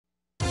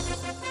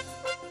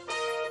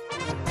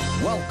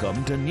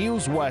Welcome to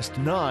News West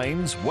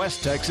 9's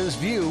West Texas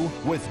View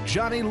with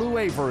Johnny Lou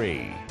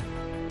Avery.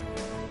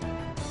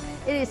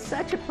 It is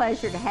such a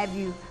pleasure to have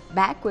you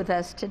back with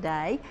us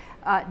today.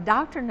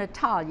 Dr.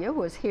 Natalia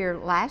was here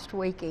last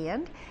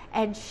weekend,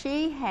 and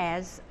she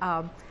has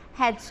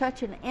had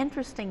such an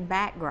interesting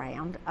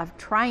background of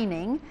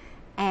training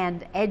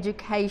and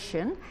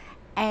education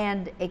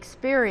and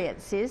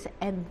experiences,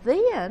 and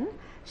then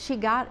she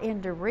got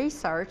into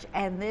research,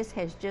 and this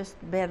has just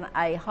been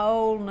a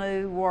whole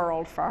new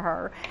world for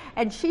her.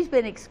 And she's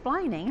been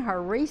explaining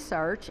her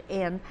research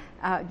in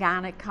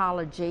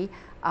gynecology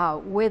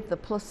with the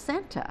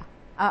placenta,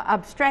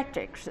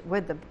 obstetrics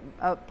with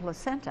the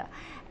placenta.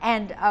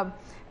 And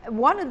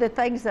one of the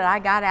things that I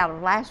got out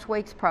of last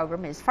week's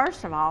program is,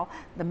 first of all,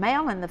 the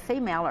male and the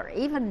female are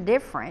even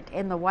different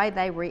in the way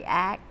they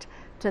react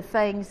to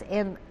things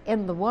in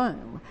the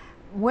womb.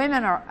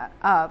 Women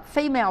are,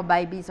 female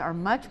babies are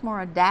much more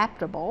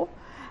adaptable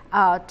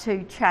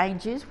to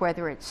changes,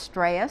 whether it's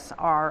stress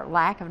or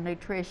lack of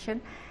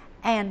nutrition,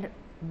 and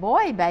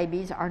boy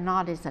babies are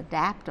not as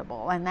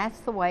adaptable, and that's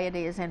the way it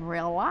is in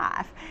real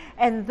life.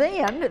 And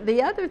then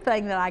the other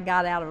thing that I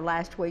got out of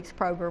last week's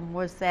program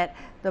was that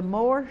the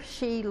more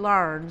she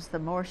learns, the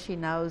more she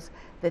knows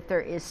that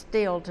there is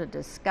still to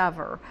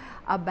discover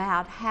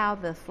about how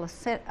the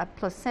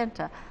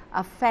placenta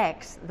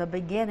affects the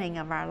beginning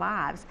of our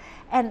lives.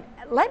 And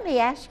let me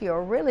ask you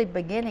a really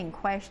beginning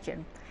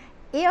question.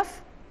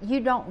 If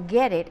you don't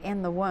get it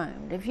in the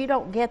womb, if you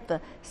don't get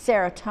the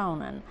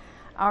serotonin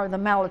or the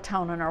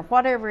melatonin or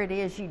whatever it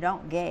is you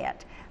don't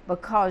get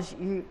because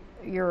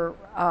your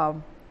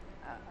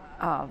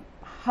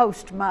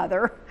host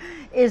mother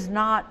is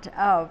not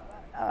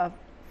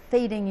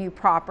feeding you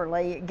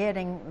properly,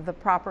 getting the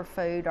proper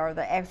food or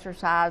the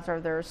exercise, or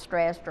they're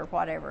stressed or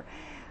whatever,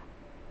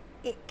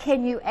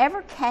 can you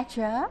ever catch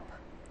up?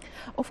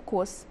 Of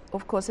course,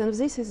 and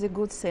this is a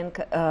good thing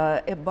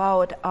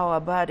about our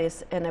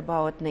bodies and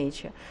about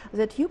nature,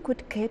 that you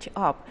could catch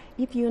up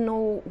if you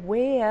know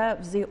where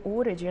the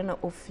origin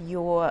of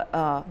your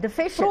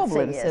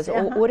problems is,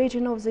 or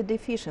origin of the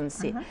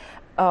deficiency.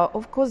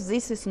 Of course,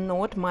 this is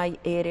not my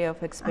area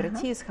of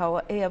expertise.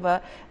 However,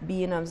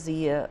 being of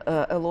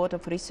a lot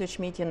of research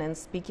meeting and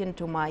speaking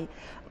to my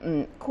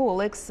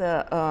colleagues,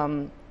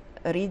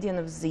 reading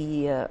of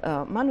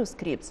the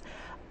manuscripts,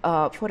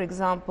 for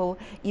example,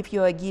 if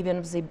you are given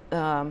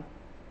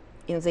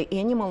in the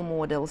animal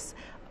models,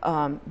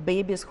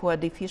 babies who are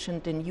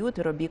deficient in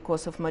utero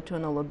because of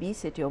maternal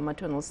obesity or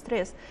maternal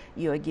stress,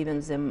 you are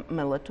given them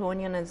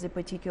melatonin at the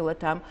particular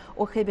time,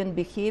 or having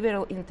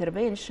behavioral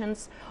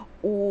interventions,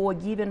 or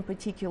given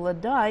particular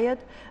diet,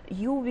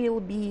 you will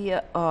be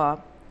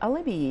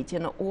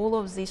alleviating all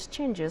of these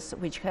changes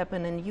which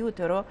happen in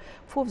utero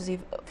for the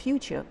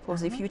future,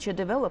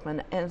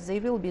 development, and they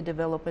will be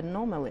developing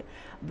normally.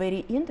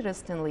 Very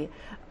interestingly,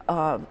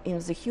 in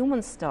the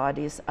human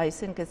studies, I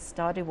think a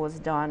study was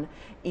done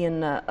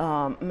in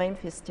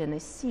Memphis,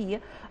 Tennessee.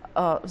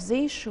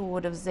 They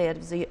showed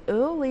that the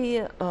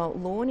early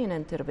learning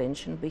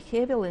intervention,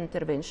 behavioral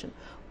intervention,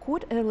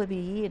 could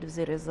alleviate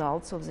the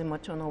results of the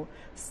maternal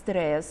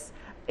stress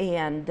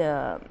and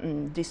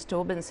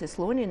disturbances,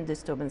 learning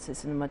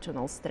disturbances in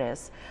maternal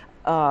stress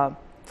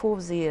for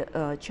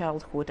the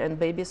childhood, and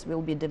babies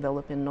will be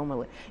developing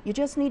normally. You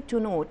just need to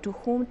know to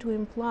whom to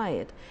apply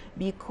it,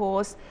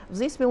 because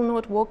this will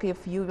not work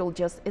if you will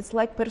just, it's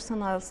like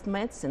personalized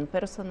medicine,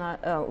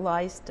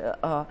 personalized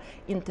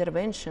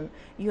intervention.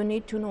 You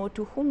need to know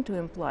to whom to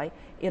apply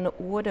in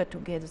order to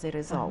get the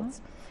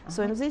results.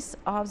 So, and these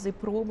are the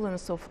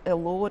problems of a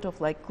lot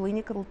of like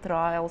clinical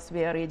trials.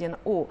 We are reading,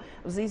 oh,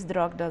 this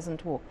drug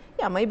doesn't work.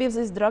 Yeah, maybe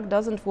this drug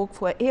doesn't work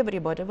for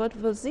everybody, but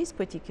for this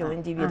particular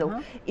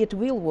individual, it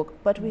will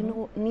work. But we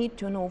need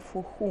to know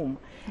for whom,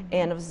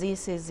 and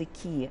this is the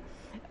key.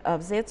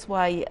 That's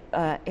why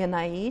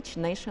NIH,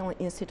 National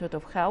Institute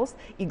of Health,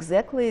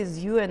 exactly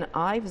as you and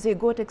I, they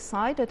got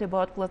excited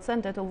about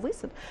placenta.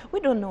 Listen, we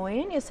don't know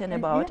anything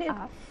about it.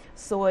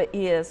 So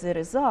as a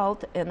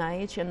result,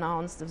 NIH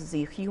announced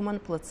the Human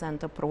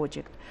Placenta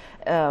Project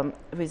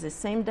with the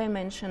same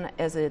dimension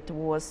as it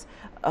was,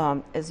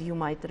 as you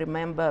might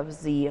remember,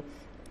 the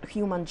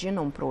Human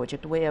Genome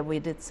Project, where we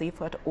did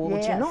deciphered all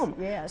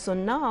genome. So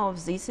now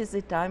this is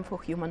the time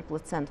for Human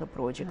Placenta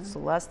Project. So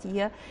last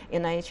year,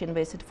 NIH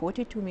invested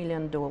 $42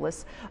 million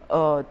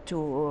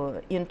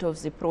into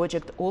the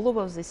project all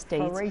over the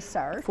states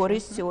for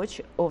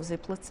research of the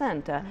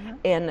placenta,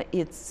 and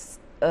it's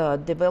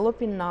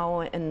developing now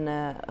and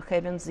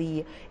having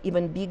the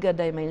even bigger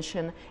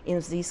dimension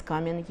in these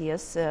coming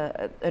years.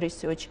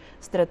 Research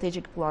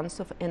strategic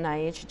plans of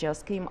NIH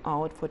just came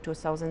out for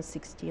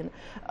 2016,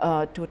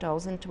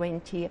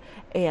 2020,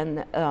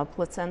 and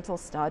placental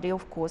study,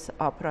 of course,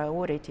 are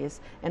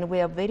priorities. And we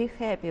are very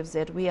happy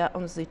that we are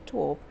on the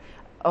top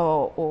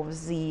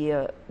of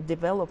the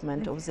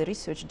development, of the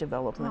research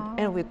development,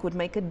 and we could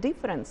make a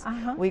difference.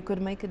 We could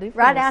make a difference.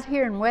 Right out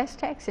here in West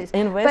Texas.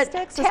 In West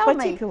Texas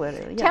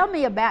particularly. Tell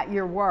me about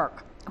your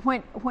work.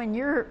 When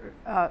you're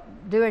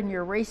doing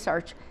your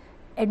research,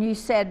 And you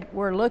said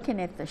we're looking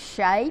at the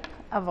shape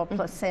of a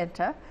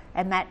placenta,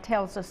 and that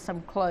tells us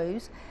some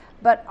clues.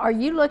 But are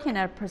you looking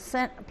at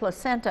a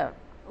placenta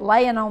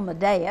laying on the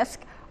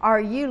desk? Are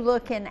you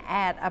looking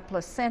at a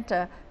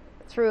placenta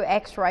through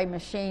X-ray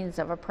machines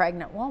of a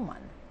pregnant woman?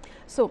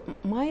 So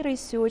my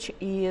research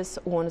is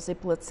on the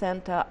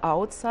placenta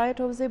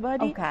outside of the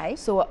body. Okay.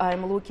 So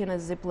I'm looking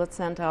at the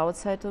placenta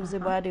outside of the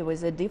body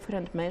with the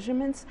different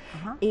measurements.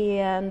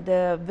 And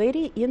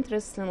very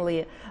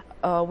interestingly,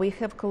 we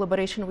have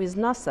collaboration with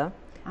NASA,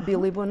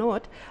 believe it or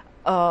not,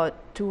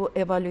 to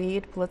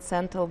evaluate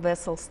placental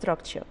vessel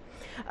structure.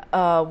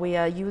 We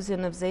are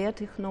using their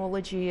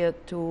technology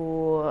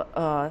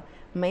to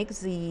make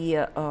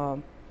the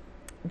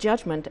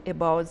judgment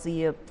about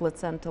the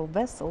placental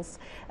vessels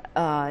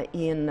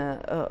in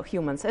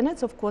humans. And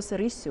it's of course a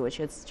research,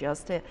 it's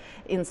just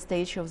in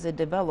stage of the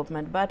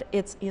development, but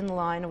it's in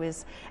line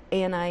with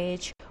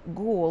NIH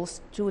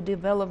goals to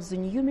develop the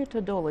new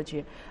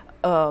methodology.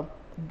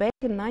 Back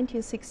in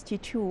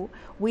 1962,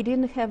 we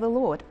didn't have a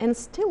lot, and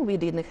still we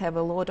didn't have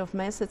a lot of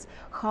methods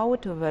how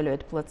to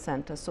evaluate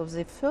placenta. So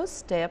the first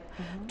step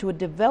to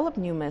develop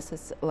new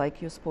methods,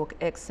 like you spoke,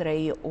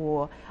 X-ray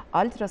or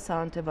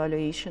ultrasound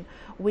evaluation,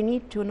 we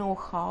need to know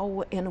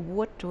how and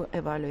what to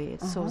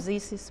evaluate. So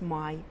this is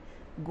my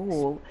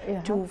goal,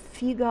 to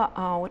figure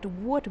out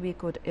what we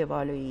could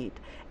evaluate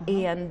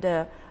and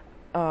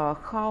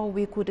how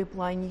we could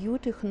apply new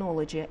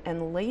technology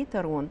and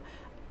later on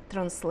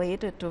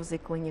translate it to the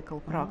clinical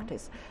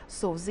practice.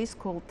 So this is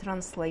called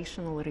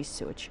translational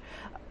research,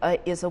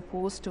 as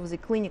opposed to the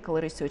clinical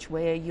research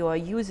where you are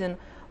using,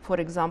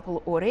 for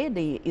example,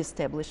 already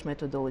established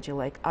methodology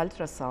like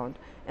ultrasound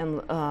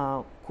and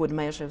could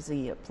measure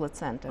the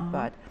placenta.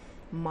 But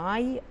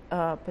my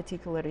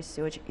particular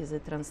research is a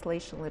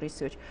translational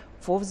research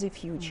for the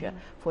future,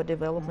 for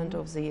development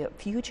of the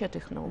future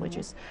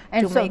technologies.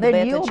 And to so make then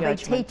better you'll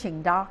judgment. be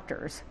teaching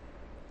doctors.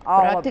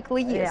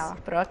 Practically, yes.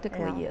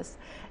 Practically, yes.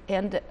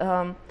 And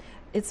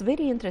it's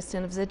very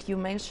interesting that you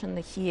mentioned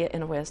here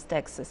in West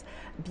Texas,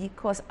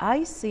 because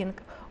I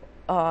think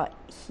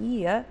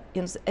here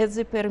at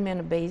the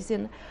Permian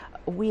Basin,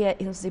 we are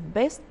in the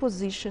best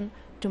position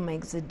to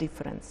make the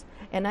difference.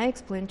 And I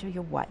explain to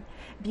you why.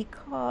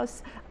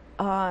 Because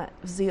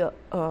the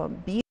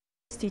big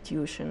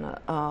institution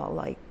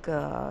like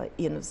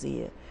in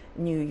the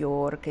New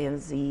York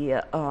and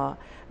the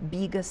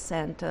bigger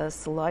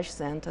centers, large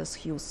centers,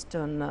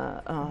 Houston,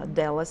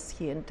 Dallas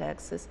here in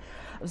Texas,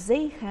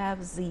 they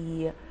have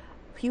the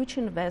huge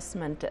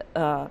investment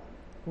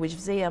which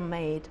they are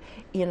made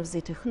in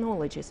the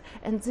technologies.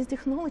 And the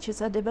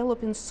technologies are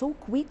developing so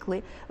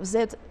quickly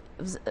that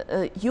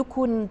you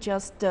couldn't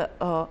just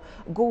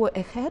go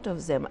ahead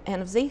of them,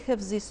 and they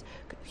have these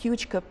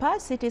huge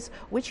capacities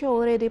which are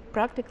already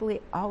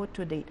practically out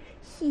to date.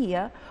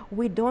 Here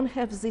we don't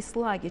have this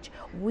luggage.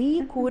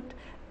 We could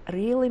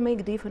really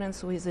make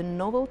difference with the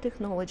novel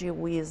technology,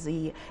 with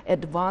the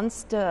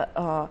advanced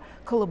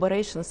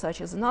collaboration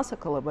such as NASA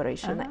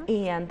collaboration,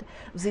 and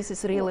this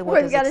is really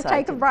what is exciting. We've got to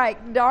take a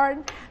break,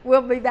 Darn.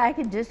 We'll be back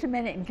in just a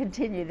minute and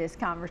continue this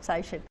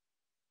conversation.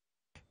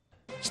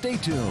 Stay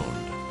tuned.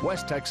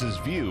 West Texas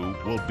View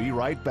will be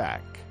right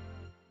back.